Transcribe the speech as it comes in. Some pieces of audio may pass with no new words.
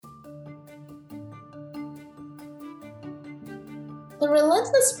The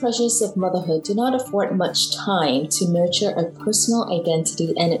relentless pressures of motherhood do not afford much time to nurture a personal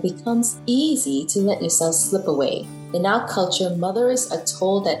identity, and it becomes easy to let yourself slip away. In our culture, mothers are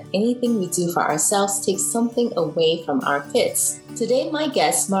told that anything we do for ourselves takes something away from our kids. Today, my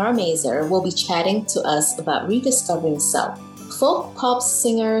guest, Mara Mazer, will be chatting to us about rediscovering self. Folk pop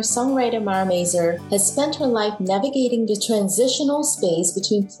singer, songwriter Mara Mazer has spent her life navigating the transitional space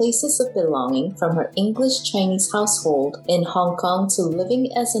between places of belonging, from her English-Chinese household in Hong Kong to living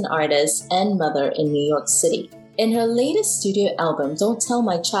as an artist and mother in New York City. In her latest studio album, Don't Tell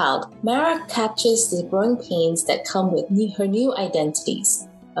My Child, Mara captures the growing pains that come with her new identities.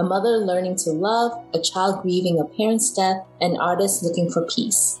 A mother learning to love, a child grieving a parent's death, an artist looking for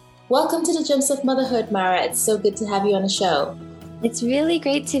peace. Welcome to the Gems of Motherhood, Mara. It's so good to have you on the show. It's really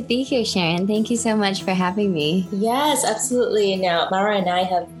great to be here, Sharon. Thank you so much for having me. Yes, absolutely. Now, Mara and I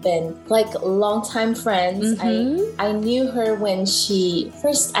have been like longtime friends. I knew her when she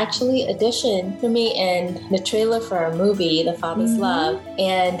first actually auditioned for me in the trailer for our movie, The Father's Love.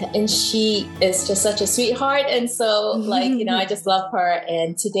 And she is just such a sweetheart. And so I just love her.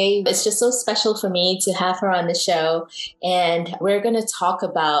 And today it's just so special for me to have her on the show. And we're going to talk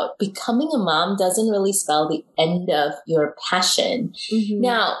about becoming a mom doesn't really spell the end of your passion.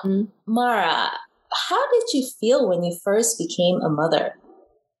 Now, Mara, how did you feel when you first became a mother?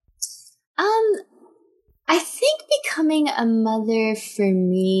 I think becoming a mother for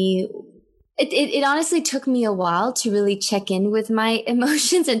me, it honestly took me a while to really check in with my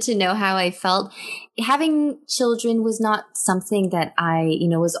emotions and to know how I felt. Having children was not something that I,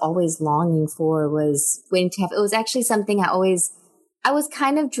 was always longing for, was waiting to have. It was actually something I was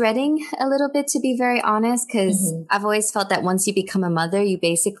kind of dreading a little bit, to be very honest, because I've always felt that once you become a mother, you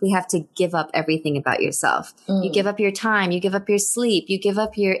basically have to give up everything about yourself. You give up your time, you give up your sleep, you give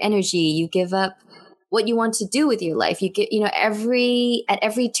up your energy, you give up what you want to do with your life. You get, at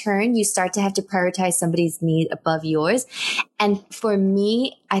every turn, you start to have to prioritize somebody's need above yours. And for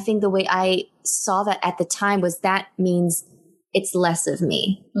me, I think the way I saw that at the time was that means it's less of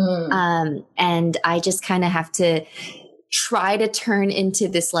me. And I just kind of have to try to turn into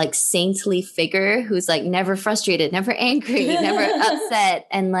this saintly figure who's never frustrated, never angry, never upset.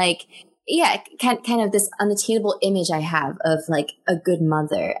 And kind of this unattainable image I have of a good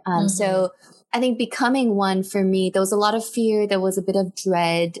mother. So I think becoming one for me, there was a lot of fear. There was a bit of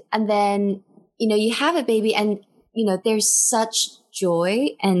dread. And then, you have a baby and, there's such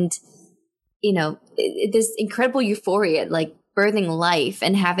joy and, this incredible euphoria, birthing life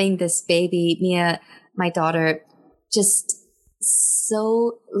and having this baby, Mia, my daughter, just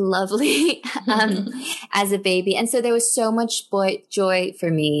so lovely as a baby. And so there was so much joy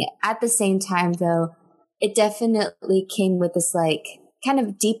for me. At the same time, though, it definitely came with this kind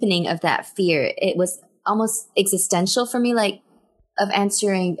of deepening of that fear. It was almost existential for me, of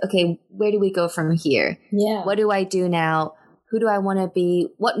answering, okay, where do we go from here? Yeah. What do I do now? Who do I want to be?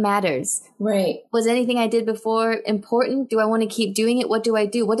 What matters? Right. Was anything I did before important? Do I want to keep doing it? What do I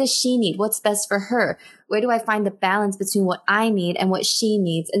do? What does she need? What's best for her? Where do I find the balance between what I need and what she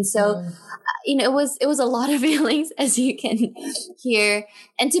needs? And so, it was a lot of feelings, as you can hear.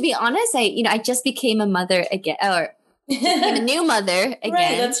 And to be honest, I just became a mother again, or became a new mother again.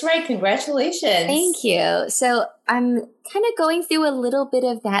 Right, that's right. Congratulations. Thank you. So I'm kind of going through a little bit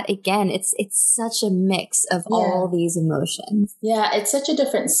of that again. It's such a mix of all these emotions. Yeah, it's such a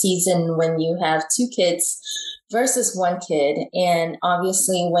different season when you have two kids versus one kid. And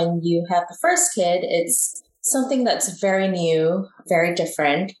obviously when you have the first kid, it's something that's very new, very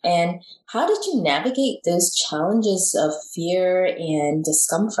different. And how did you navigate those challenges of fear and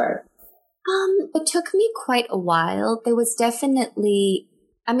discomfort? It took me quite a while. There was definitely,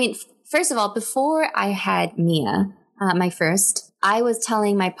 first of all, before I had Mia, my first, I was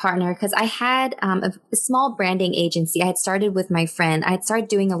telling my partner, because I had a small branding agency. I had started with my friend. I had started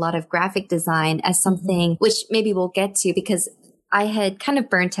doing a lot of graphic design as something, which maybe we'll get to, because I had kind of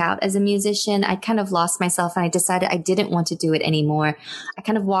burnt out as a musician. I kind of lost myself and I decided I didn't want to do it anymore. I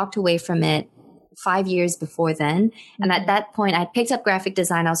kind of walked away from it 5 years before then. And at that point, I picked up graphic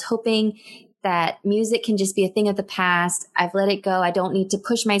design. I was hoping that music can just be a thing of the past. I've let it go. I don't need to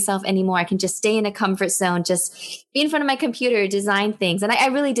push myself anymore. I can just stay in a comfort zone, just be in front of my computer, design things. And I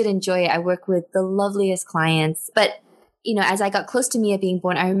really did enjoy it. I work with the loveliest clients. But, as I got close to Mia being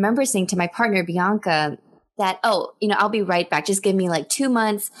born, I remember saying to my partner, Bianca, that, I'll be right back. Just give me 2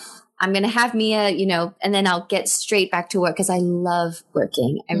 months. I'm going to have Mia, and then I'll get straight back to work because I love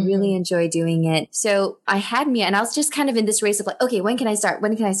working. I really enjoy doing it. So I had Mia and I was just kind of in this race of okay, when can I start?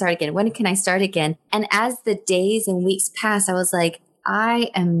 When can I start again? When can I start again? And as the days and weeks passed, I was like,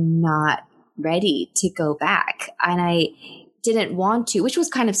 I am not ready to go back. And I didn't want to, which was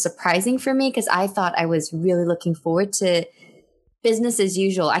kind of surprising for me because I thought I was really looking forward to business as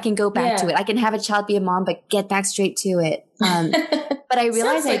usual. I can go back to it. I can have a child, be a mom, but get back straight to it. But I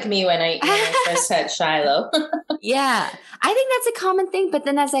realized sounds like me when I first had Shiloh. Yeah, I think that's a common thing. But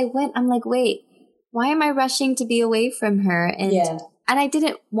then as I went, I'm like, wait, why am I rushing to be away from her? And I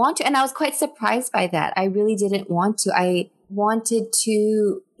didn't want to. And I was quite surprised by that. I really didn't want to. I wanted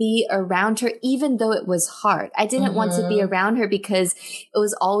to be around her, even though it was hard. I didn't want to be around her because it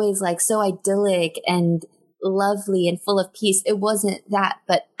was always like so idyllic and lovely and full of peace. It wasn't that,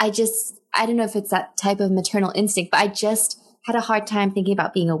 but I don't know if it's that type of maternal instinct, but I just had a hard time thinking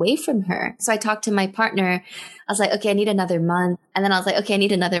about being away from her. So I talked to my partner. I was like, okay, I need another month. And then I was like, okay, I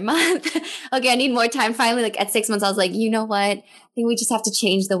need another month. Okay, I need more time. Finally, like at 6 months, I was like, you know what? I think we just have to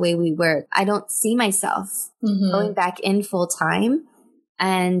change the way we work. I don't see myself going back in full time.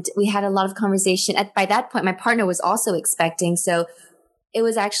 And we had a lot of conversation. By that point, my partner was also expecting. So it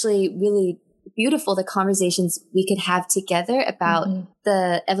was actually really beautiful, the conversations we could have together about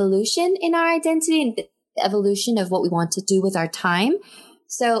the evolution in our identity and the evolution of what we want to do with our time.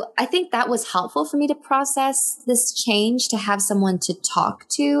 So I think that was helpful for me to process this change, to have someone to talk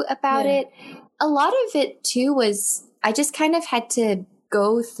to about it. A lot of it too was I just kind of had to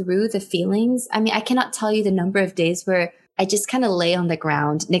go through the feelings. I mean, I cannot tell you the number of days where I just kind of lay on the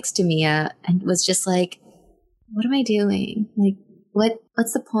ground next to Mia and was just like, what am I doing? Like,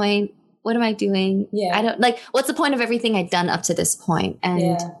 what's the point? What am I doing? I don't like, what's the point of everything I'd done up to this point?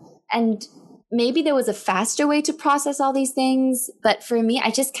 And maybe there was a faster way to process all these things. But for me,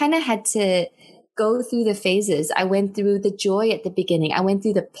 I just kind of had to go through the phases. I went through the joy at the beginning. I went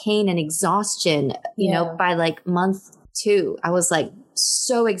through the pain and exhaustion, you know, by like month 2, I was like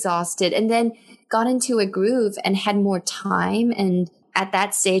so exhausted, and then got into a groove and had more time. And at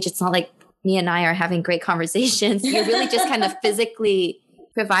that stage, it's not like Mia and I are having great conversations. You're really just kind of physically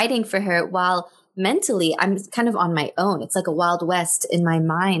providing for her while mentally I'm kind of on my own. It's like a wild west in my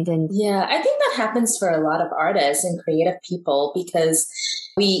mind. And I think that happens for a lot of artists and creative people because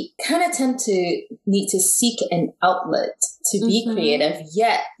we kind of tend to need to seek an outlet to be creative,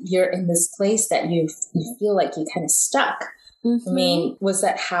 yet you're in this place that you feel like you're kind of stuck. I mean, was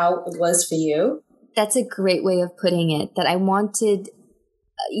that how it was for you? That's a great way of putting it, that I wanted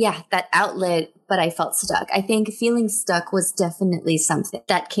that outlet, but I felt stuck. I think feeling stuck was definitely something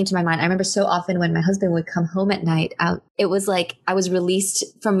that came to my mind. I remember so often when my husband would come home at night, it was like I was released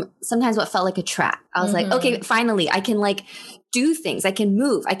from sometimes what felt like a trap. I was like, okay, finally, I can like do things. I can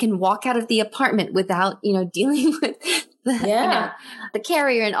move. I can walk out of the apartment without, dealing with the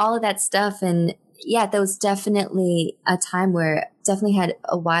carrier and all of that stuff. And there was definitely a time where definitely had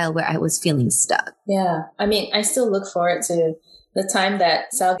a while where I was feeling stuck. Yeah. I mean, I still look forward to the time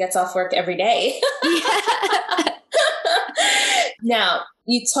that Sal gets off work every day. Now,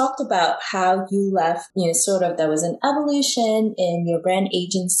 you talked about how you left, sort of there was an evolution in your brand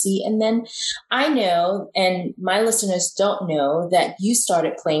agency. And then I know, and my listeners don't know, that you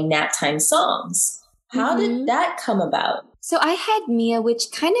started playing nap time songs. How did that come about? So I had Mia,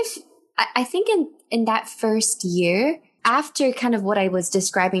 which kind of, I think in that first year, after kind of what I was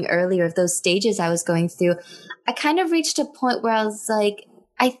describing earlier of those stages I was going through, I kind of reached a point where I was like,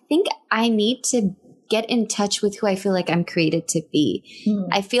 I think I need to get in touch with who I feel like I'm created to be.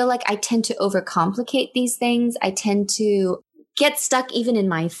 I feel like I tend to overcomplicate these things. I tend to get stuck even in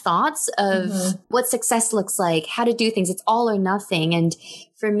my thoughts of what success looks like, how to do things. It's all or nothing. And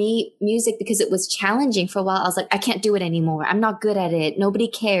for me, music, because it was challenging for a while, I was like, I can't do it anymore. I'm not good at it. Nobody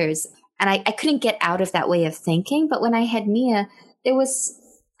cares. And I couldn't get out of that way of thinking. But when I had Mia, there was,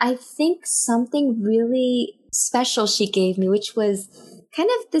 I think, something really special she gave me, which was kind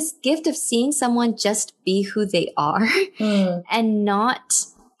of this gift of seeing someone just be who they are and not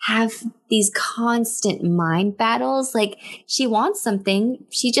have these constant mind battles. Like, she wants something,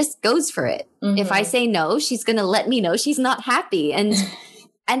 she just goes for it. If I say no, she's going to let me know she's not happy. And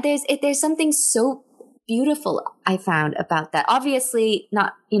there's something so beautiful I found about that. Obviously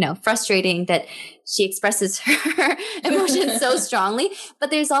not, frustrating that she expresses her emotions so strongly,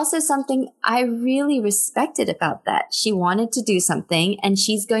 but there's also something I really respected about that. She wanted to do something and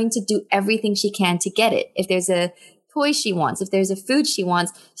she's going to do everything she can to get it. If there's a toy she wants, if there's a food she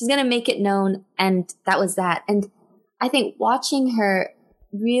wants, she's going to make it known. And that was that. And I think watching her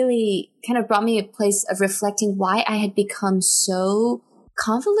really kind of brought me a place of reflecting why I had become so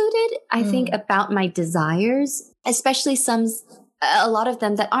convoluted, I think, about my desires, especially a lot of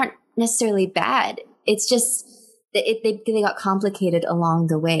them that aren't necessarily bad. It's just they got complicated along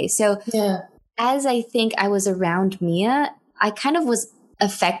the way. So as I think I was around Mia, I kind of was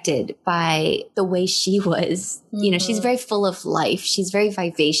affected by the way she was. You know, she's very full of life. She's very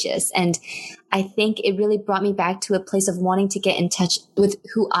vivacious. And I think it really brought me back to a place of wanting to get in touch with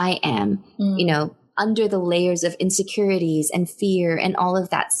who I am, you know, under the layers of insecurities and fear and all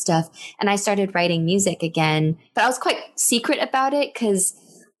of that stuff. And I started writing music again, but I was quite secret about it because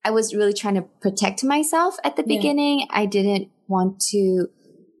I was really trying to protect myself at the beginning. I didn't want to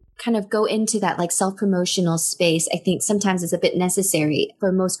kind of go into that like self-promotional space. I think sometimes it's a bit necessary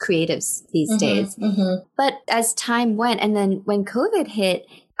for most creatives these days. But as time went, and then when COVID hit,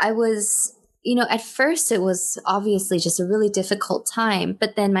 I was, you know, at first it was obviously just a really difficult time.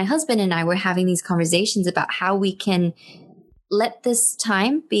 But then my husband and I were having these conversations about how we can let this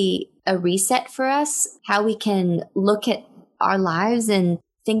time be a reset for us, how we can look at our lives and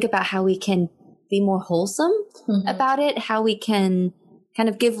think about how we can be more wholesome about it, how we can kind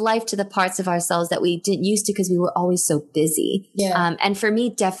of give life to the parts of ourselves that we didn't used to because we were always so busy. And for me,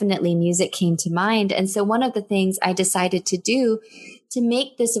 definitely music came to mind. And so one of the things I decided to do to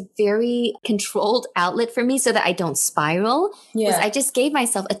make this a very controlled outlet for me so that I don't spiral was I just gave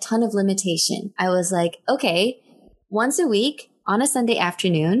myself a ton of limitation. I was like, okay, once a week on a Sunday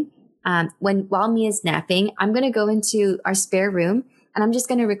afternoon, while Mia's napping, I'm going to go into our spare room and I'm just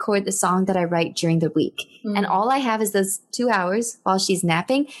going to record the song that I write during the week. And all I have is those 2 hours while she's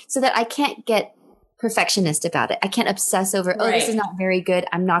napping so that I can't get perfectionist about it. I can't obsess over, oh, this is not very good.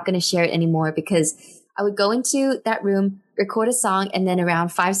 I'm not going to share it anymore, because I would go into that room, record a song, and then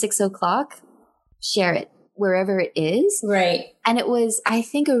around 5, 6 o'clock, share it wherever it is. And it was, I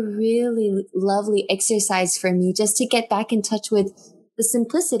think, a really lovely exercise for me just to get back in touch with the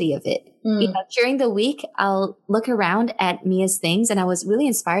simplicity of it. You know, during the week, I'll look around at Mia's things, and I was really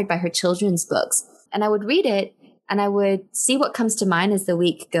inspired by her children's books. And I would read it and I would see what comes to mind as the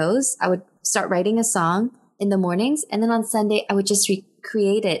week goes. I would start writing a song in the mornings, and then on Sunday, I would just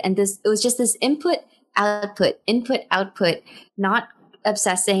recreate it. And it was just this input, output, not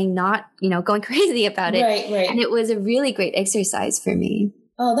obsessing, not, you know, going crazy about it. And it was a really great exercise for me.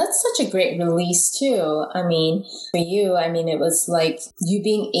 Oh, that's such a great release too. I mean, for you, I mean, it was like you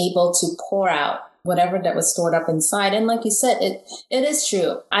being able to pour out whatever that was stored up inside. And like you said, it is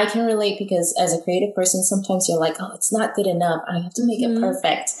true. I can relate because as a creative person, sometimes you're like, oh, it's not good enough. I have to make it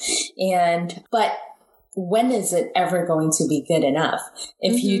perfect. But when is it ever going to be good enough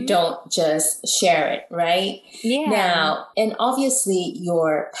if you don't just share it, right? Now, and obviously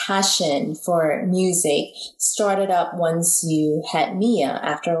your passion for music started up once you had Mia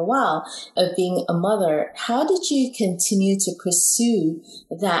after a while of being a mother. How did you continue to pursue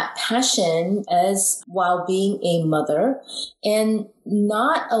that passion as while being a mother and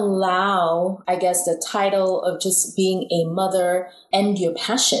not allow, I guess, the title of just being a mother and your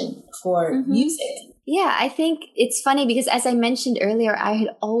passion for music? Yeah, I think it's funny because as I mentioned earlier, I had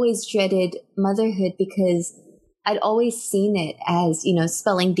always dreaded motherhood because I'd always seen it as, you know,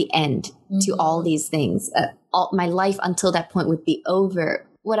 spelling the end to all these things. My life until that point would be over.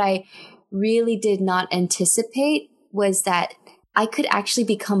 What I really did not anticipate was that I could actually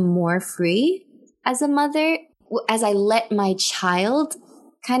become more free as a mother as I let my child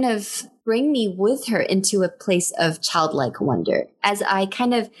kind of bring me with her into a place of childlike wonder as I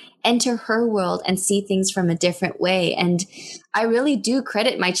kind of enter her world and see things from a different way. And I really do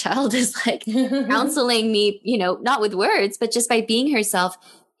credit my child as like counseling me, you know, not with words, but just by being herself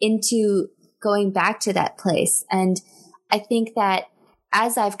into going back to that place. And I think that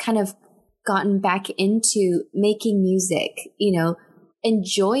as I've kind of gotten back into making music, you know,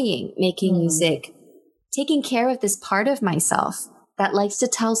 enjoying making music, taking care of this part of myself that likes to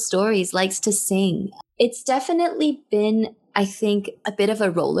tell stories, likes to sing. It's definitely been, I think, a bit of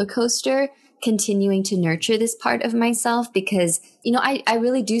a roller coaster continuing to nurture this part of myself because, you know, I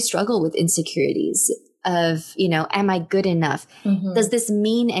really do struggle with insecurities of, you know, am I good enough? Does this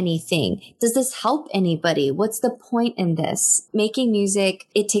mean anything? Does this help anybody? What's the point in this? Making music,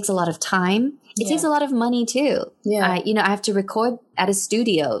 it takes a lot of time. It takes a lot of money too. You know, I have to record at a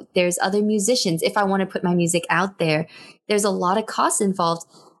studio. There's other musicians. If I want to put my music out there, there's a lot of costs involved.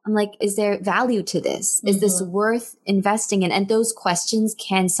 I'm like, is there value to this? Is this worth investing in? And those questions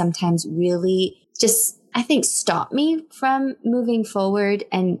can sometimes really just, I think, stop me from moving forward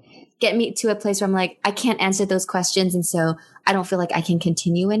and get me to a place where I'm like, I can't answer those questions. And so I don't feel like I can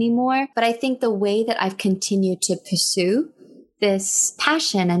continue anymore. But I think the way that I've continued to pursue this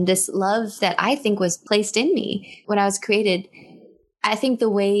passion and this love that I think was placed in me when I was created, I think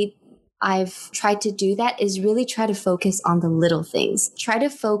the way I've tried to do that is really try to focus on the little things. Try to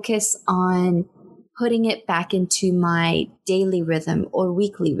focus on putting it back into my daily rhythm or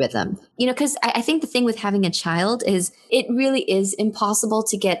weekly rhythm. Because I think the thing with having a child is it really is impossible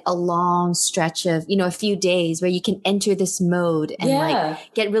to get a long stretch of, a few days where you can enter this mode and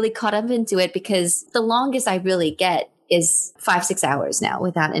like get really caught up into it, because the longest I really get is 5-6 hours now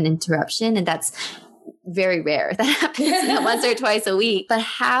without an interruption. And that's very rare. That happens once or twice a week. But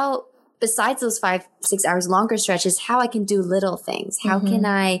how, besides those 5-6 hours longer stretches, how I can do little things. How can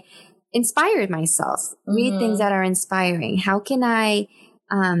I inspire myself, read things that are inspiring? How can I,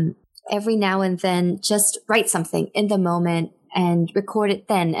 every now and then just write something in the moment and record it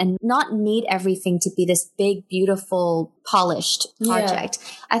then, and not need everything to be this big, beautiful, polished project.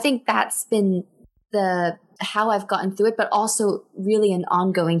 I think that's been how I've gotten through it, but also really an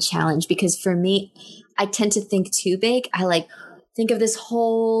ongoing challenge, because for me, I tend to think too big. I think of this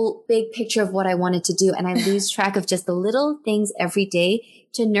whole big picture of what I wanted to do, and I lose track of just the little things every day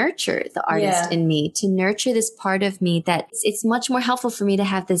to nurture the artist in me, to nurture this part of me that it's much more helpful for me to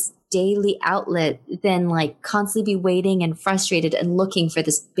have this daily outlet than like constantly be waiting and frustrated and looking for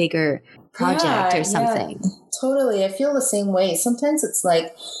this bigger project or something. Yeah, totally. I feel the same way. Sometimes it's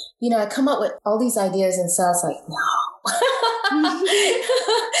like, I come up with all these ideas and Sal's like, no.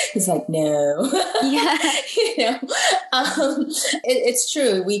 He's like, no. Yeah. It's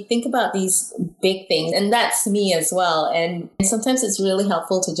true. We think about these big things, and that's me as well. And sometimes it's really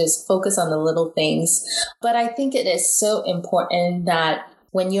helpful to just focus on the little things. But I think it is so important that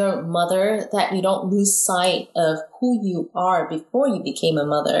when you're a mother, that you don't lose sight of who you are before you became a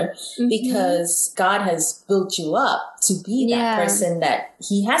mother, because God has built you up to be that person that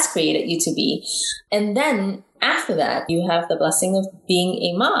He has created you to be. And then after that, you have the blessing of being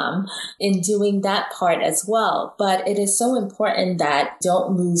a mom in doing that part as well. But it is so important that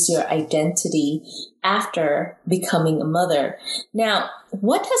don't lose your identity after becoming a mother. Now,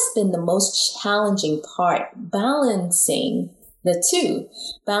 what has been the most challenging part balancing the two,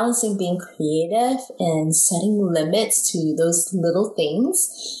 balancing being creative and setting limits to those little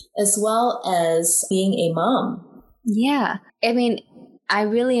things, as well as being a mom? Yeah. I mean, I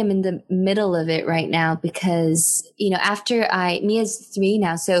really am in the middle of it right now because, after Mia's 3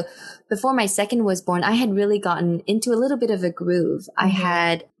 now. So before my second was born, I had really gotten into a little bit of a groove. I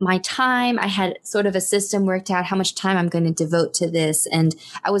had my time. I had sort of a system worked out how much time I'm going to devote to this. And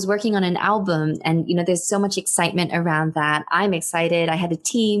I was working on an album, and, there's so much excitement around that. I'm excited. I had a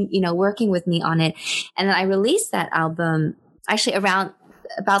team, working with me on it. And then I released that album actually around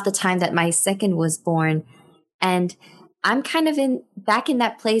about the time that my second was born. And I'm kind of back in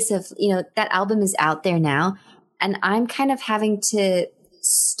that place of, that album is out there now, and I'm kind of having to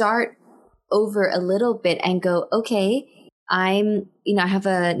start over a little bit and go, okay, I have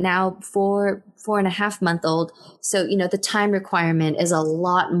a now 4.5-month-old. So, the time requirement is a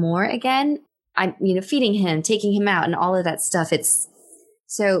lot more again. I'm, feeding him, taking him out and all of that stuff.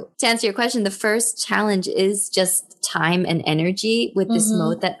 So to answer your question, the first challenge is just time and energy with this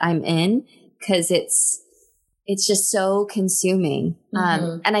mode that I'm in, because it's just so consuming.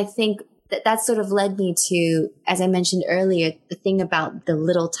 And I think that sort of led me to, as I mentioned earlier, the thing about the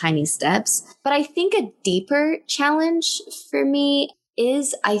little tiny steps. But I think a deeper challenge for me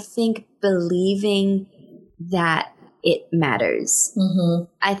is, I think, believing that it matters.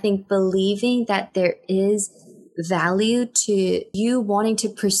 I think believing that there is value to you wanting to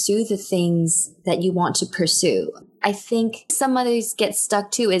pursue the things that you want to pursue. I think some mothers get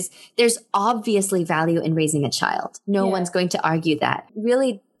stuck too is there's obviously value in raising a child. No one's going to argue that.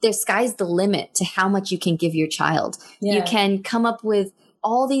 Really, the sky's the limit to how much you can give your child. You can come up with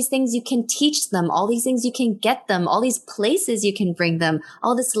all these things you can teach them, all these things you can get them, all these places you can bring them,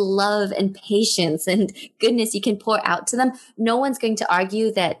 all this love and patience and goodness you can pour out to them. No one's going to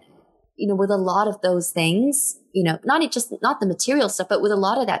argue that, with a lot of those things, not the material stuff, but with a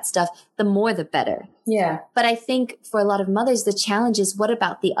lot of that stuff, the more the better. Yeah. But I think for a lot of mothers, the challenge is, what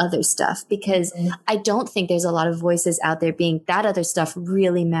about the other stuff? Because I don't think there's a lot of voices out there being that other stuff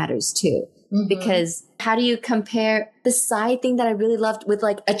really matters too. Because how do you compare the side thing that I really loved with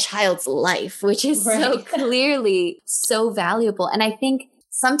like a child's life, which is so clearly so valuable? And I think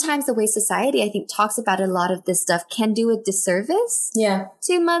sometimes the way society, I think, talks about a lot of this stuff can do a disservice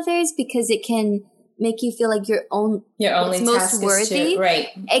to mothers, because it can make you feel like your only most worthy. Right.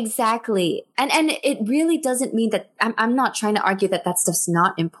 Exactly. And it really doesn't mean that I'm not trying to argue that stuff's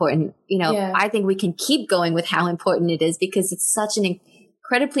not important. I think we can keep going with how important it is, because it's such an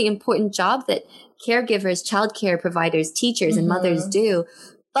incredibly important job that caregivers, childcare providers, teachers, and mothers do.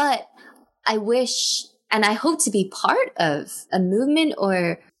 But I wish, and I hope to be part of a movement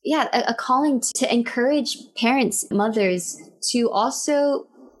or a calling to encourage parents, mothers to also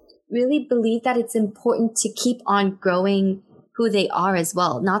really believe that it's important to keep on growing who they are as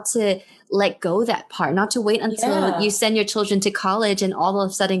well, not to let go that part, not to wait until you send your children to college and all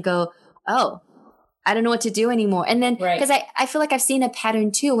of a sudden go, oh, I don't know what to do anymore. And then, because I feel like I've seen a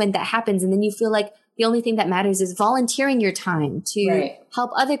pattern too when that happens. And then you feel like the only thing that matters is volunteering your time to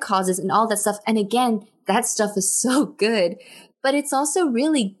help other causes and all that stuff. And again, that stuff is so good, but it's also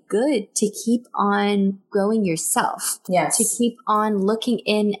really good to keep on growing yourself. Yes. To keep on looking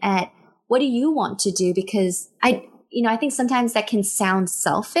in at what do you want to do? Because I think sometimes that can sound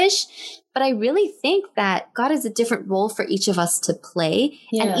selfish, but I really think that God has a different role for each of us to play.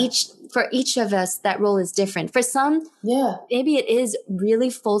 And for each of us, that role is different. For some, maybe it is really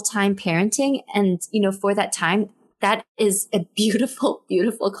full-time parenting. And, for that time, that is a beautiful,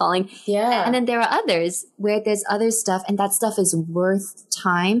 beautiful calling. Yeah. And then there are others where there's other stuff, and that stuff is worth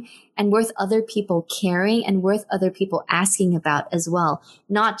time and worth other people caring and worth other people asking about as well.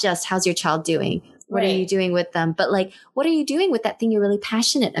 Not just how's your child doing? What are you doing with them? But like, what are you doing with that thing you're really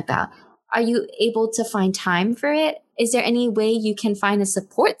passionate about? Are you able to find time for it? Is there any way you can find a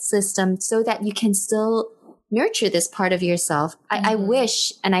support system so that you can still nurture this part of yourself? I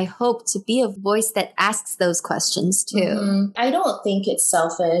wish and I hope to be a voice that asks those questions too. I don't think it's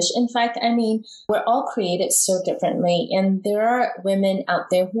selfish. In fact, I mean, we're all created so differently. And there are women out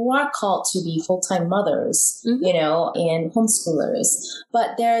there who are called to be full-time mothers, and homeschoolers.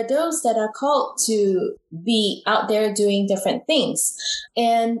 But there are those that are called to be out there doing different things.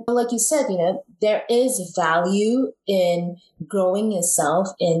 And like you said, there is value in growing yourself,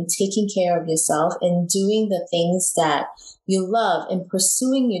 in taking care of yourself, and doing the things that you love, and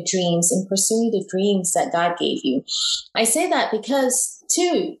pursuing your dreams and pursuing the dreams that God gave you. I say that because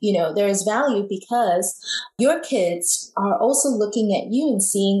too, there is value because your kids are also looking at you and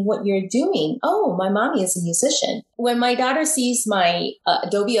seeing what you're doing. Oh, my mommy is a musician. When my daughter sees my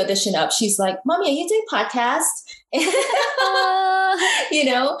Adobe Audition up, she's like, Mommy, are you doing podcast?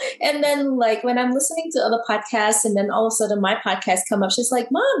 And then like when I'm listening to other podcasts and then all of a sudden my podcast come up, she's like,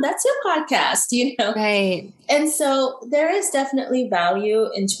 Mom, that's your podcast, Right. And so there is definitely value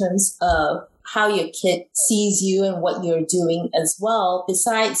in terms of how your kid sees you and what you're doing as well,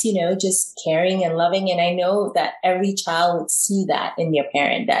 besides, just caring and loving. And I know that every child would see that in their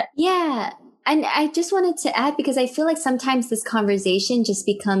parent. Yeah. And I just wanted to add, because I feel like sometimes this conversation just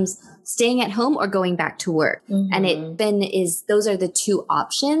becomes staying at home or going back to work. And it then those are the two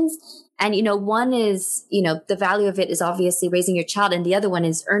options. And, one is, the value of it is obviously raising your child. And the other one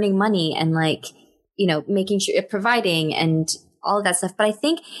is earning money and like, making sure providing and all of that stuff. But I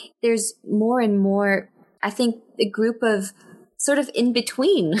think there's more and more, a group of sort of in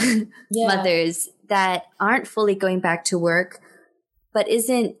between mothers that aren't fully going back to work, but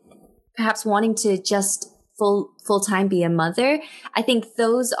isn't perhaps wanting to just full time be a mother. I think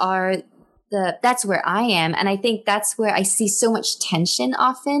those are that's where I am. And I think that's where I see so much tension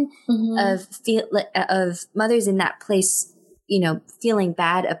often of mothers in that place, feeling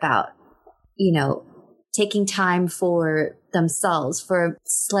bad about, taking time for themselves for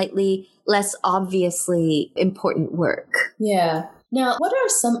slightly less obviously important work. Yeah. Now, what are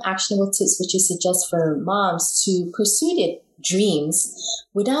some actionable tips would you suggest for moms to pursue their dreams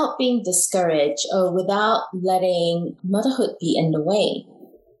without being discouraged or without letting motherhood be in the way?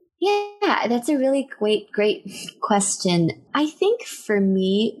 Yeah, that's a really great question. I think for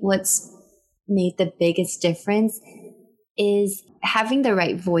me, what's made the biggest difference is having the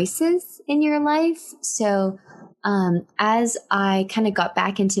right voices in your life. So as I kind of got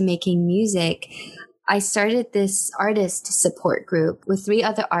back into making music, I started this artist support group with 3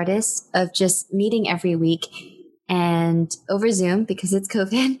 other artists of just meeting every week and over Zoom because it's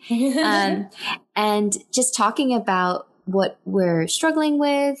COVID, and just talking about what we're struggling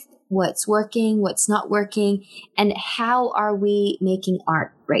with, what's working, what's not working, and how are we making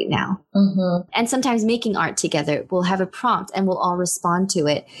art right now. And sometimes making art together, we'll have a prompt and we'll all respond to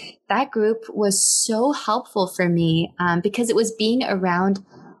it. That group was so helpful for me because it was being around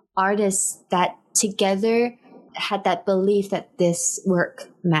artists that together had that belief that this work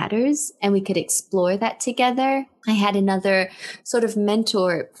matters and we could explore that together. I had another sort of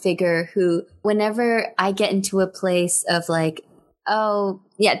mentor figure who, whenever I get into a place of like, oh,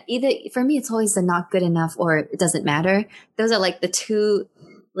 yeah, either for me, it's always the not good enough or it doesn't matter. Those are like the 2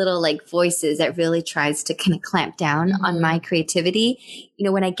 little like voices that really tries to kind of clamp down on my creativity.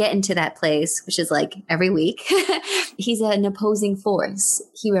 When I get into that place, which is like every week, he's an opposing force.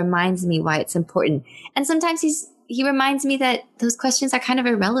 He reminds me why it's important. And sometimes he reminds me that those questions are kind of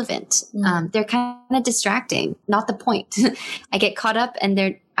irrelevant. They're kind of distracting, not the point. I get caught up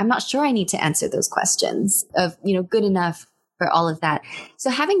and I'm not sure I need to answer those questions of, good enough for all of that.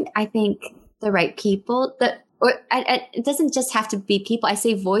 So having, I think, the right people it doesn't just have to be people. I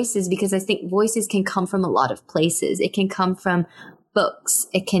say voices because I think voices can come from a lot of places. It can come from books.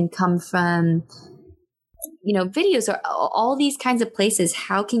 It can come from, videos or all these kinds of places.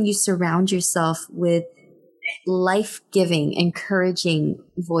 How can you surround yourself with life-giving, encouraging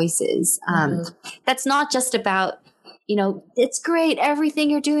voices? That's not just about, it's great. Everything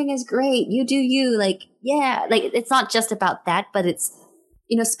you're doing is great. You do you. It's not just about that, but it's,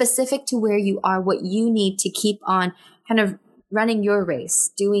 specific to where you are, what you need to keep on kind of running your race,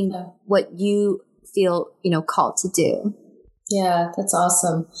 doing what you feel, called to do. Yeah, that's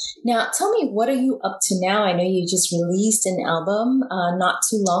awesome. Now, tell me, what are you up to now? I know you just released an album not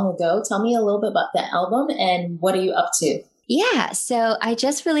too long ago. Tell me a little bit about the album and what are you up to? Yeah, so I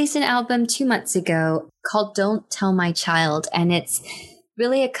just released an album 2 months ago called Don't Tell My Child, and it's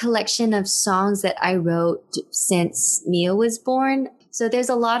really a collection of songs that I wrote since Mia was born. So there's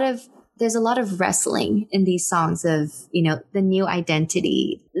a lot of wrestling in these songs of, the new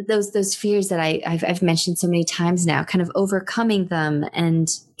identity, those fears that I've mentioned so many times now, kind of overcoming them and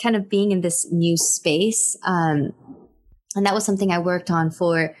kind of being in this new space. And that was something I worked on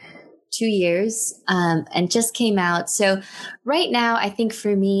for 2 years, and just came out. So right now, I think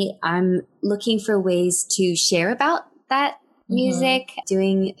for me, I'm looking for ways to share about that music,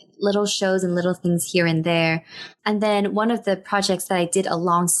 doing little shows and little things here and there. And then one of the projects that I did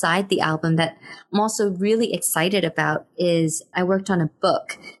alongside the album that I'm also really excited about is I worked on a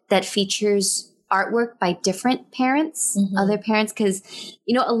book that features artwork by different parents, other parents, because,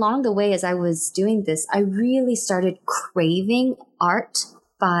 along the way as I was doing this, I really started craving art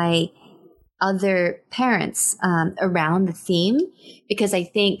by other parents around the theme, because I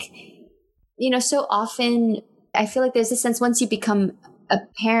think, so often I feel like there's a sense once you become a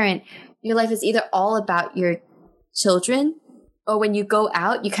parent, your life is either all about your children, or when you go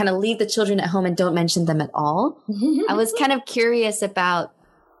out, you kind of leave the children at home and don't mention them at all. I was kind of curious about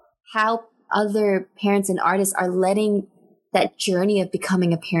how other parents and artists are letting that journey of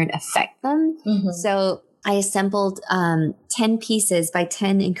becoming a parent affect them. So I assembled 10 pieces by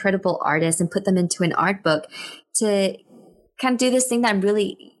 10 incredible artists and put them into an art book to kind of do this thing that I'm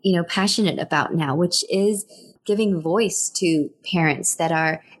really, passionate about now, which is giving voice to parents that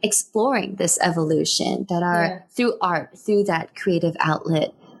are exploring this evolution, that are through art, through that creative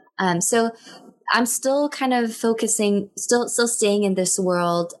outlet. So I'm still kind of focusing, still staying in this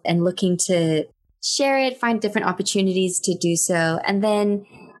world and looking to share it, find different opportunities to do so. And then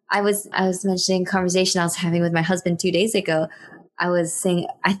I was mentioning a conversation I was having with my husband 2 days ago. I was saying,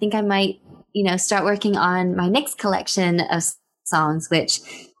 I think I might, start working on my next collection of songs, which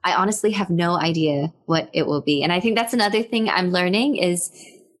I honestly have no idea what it will be. And I think that's another thing I'm learning, is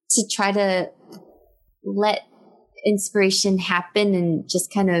to try to let inspiration happen and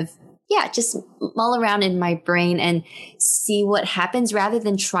just kind of, just mull around in my brain and see what happens rather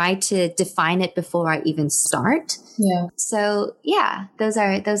than try to define it before I even start. Yeah. So those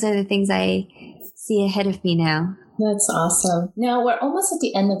are the things I see ahead of me now. That's awesome. Now we're almost at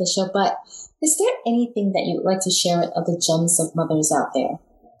the end of the show, but is there anything that you'd like to share with other gems of mothers out there?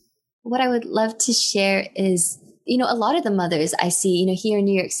 What I would love to share is, a lot of the mothers I see, here in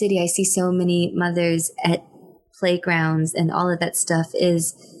New York City, I see so many mothers at playgrounds and all of that stuff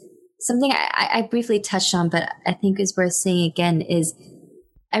is something I briefly touched on, but I think is worth saying again is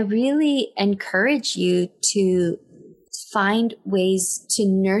I really encourage you to find ways to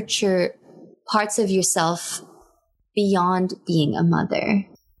nurture parts of yourself beyond being a mother.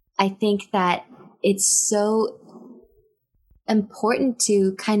 I think that it's so important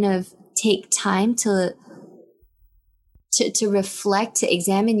to kind of take time to reflect, to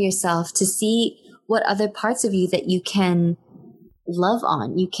examine yourself, to see what other parts of you that you can love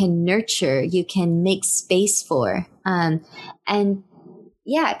on, you can nurture, you can make space for. And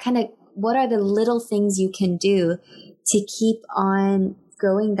kind of what are the little things you can do to keep on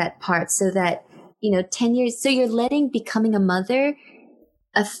growing that part so that, 10 years, so you're letting becoming a mother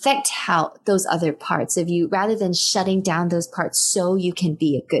affect how those other parts of you rather than shutting down those parts so you can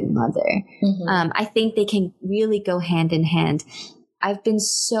be a good mother. I think they can really go hand in hand. I've been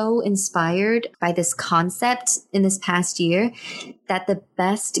so inspired by this concept in this past year that the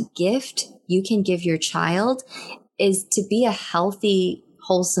best gift you can give your child is to be a healthy,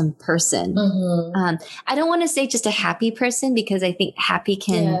 wholesome person. I don't want to say just a happy person, because I think happy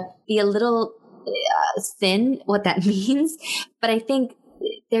can be a little thin what that means. But I think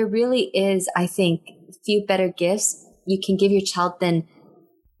there really is, few better gifts you can give your child than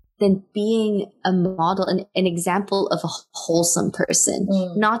being a model, an example of a wholesome person,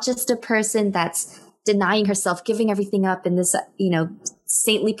 not just a person that's denying herself, giving everything up in this,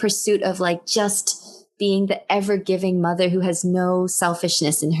 saintly pursuit of like just being the ever giving mother who has no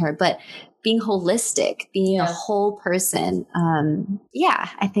selfishness in her, but being holistic, being a whole person.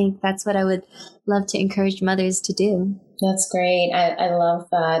 I think that's what I would love to encourage mothers to do. That's great. I love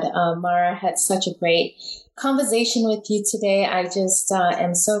that. Mara, had such a great conversation with you today. I just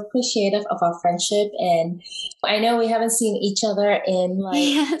am so appreciative of our friendship. And I know we haven't seen each other in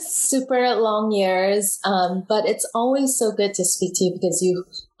super long years, but it's always so good to speak to you because you've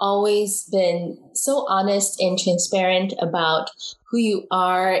always been so honest and transparent about who you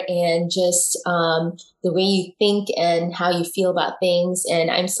are and just the way you think and how you feel about things. And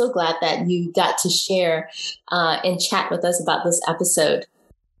I'm so glad that you got to share and chat with us about this episode.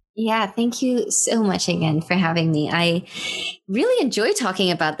 Yeah, thank you so much again for having me. I really enjoy talking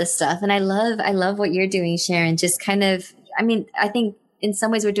about this stuff. And I love what you're doing, Sharon. Just kind of, I think in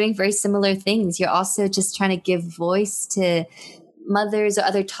some ways we're doing very similar things. You're also just trying to give voice to mothers or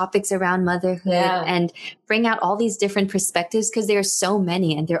other topics around motherhood and bring out all these different perspectives because there are so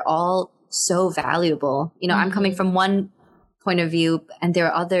many and they're all so valuable. I'm coming from one point of view and there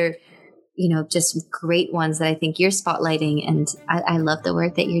are other just great ones that I think you're spotlighting. And I love the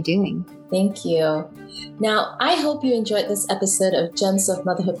work that you're doing. Thank you. Now, I hope you enjoyed this episode of Gems of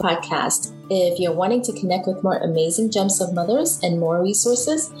Motherhood podcast. If you're wanting to connect with more amazing Gems of Mothers and more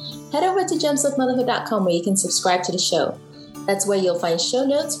resources, head over to gemsofmotherhood.com where you can subscribe to the show. That's where you'll find show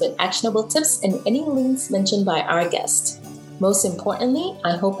notes with actionable tips and any links mentioned by our guest. Most importantly,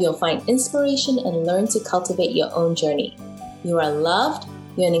 I hope you'll find inspiration and learn to cultivate your own journey. You are loved.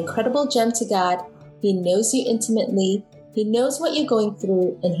 You're an incredible gem to God. He knows you intimately. He knows what you're going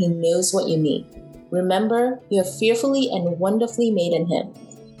through, and He knows what you need. Remember, you're fearfully and wonderfully made in Him.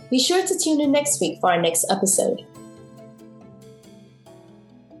 Be sure to tune in next week for our next episode.